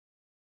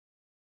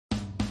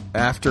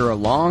After a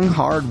long,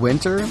 hard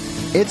winter,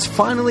 it's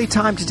finally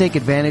time to take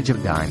advantage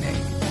of dining.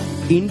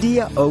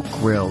 India Oak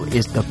Grill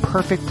is the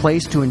perfect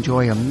place to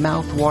enjoy a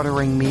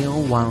mouth-watering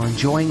meal while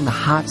enjoying the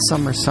hot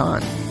summer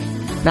sun.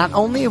 Not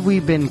only have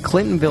we been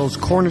Clintonville's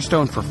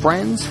cornerstone for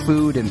friends,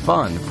 food, and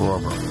fun for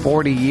over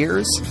 40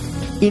 years,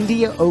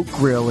 India Oak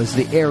Grill is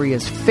the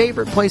area's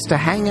favorite place to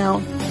hang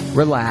out,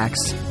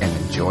 relax,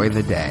 and enjoy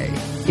the day.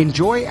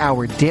 Enjoy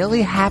our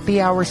daily happy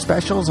hour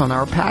specials on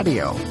our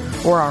patio,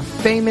 or our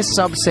famous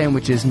sub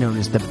sandwiches known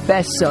as the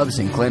best subs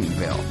in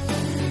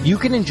Clintonville. You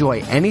can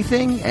enjoy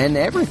anything and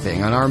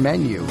everything on our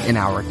menu in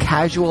our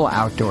casual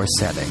outdoor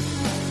setting.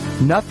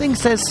 Nothing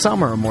says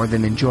summer more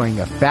than enjoying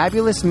a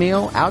fabulous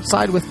meal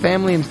outside with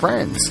family and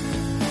friends.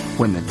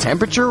 When the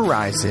temperature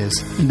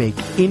rises, make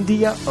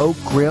India Oak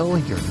Grill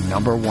your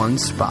 #1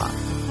 spot.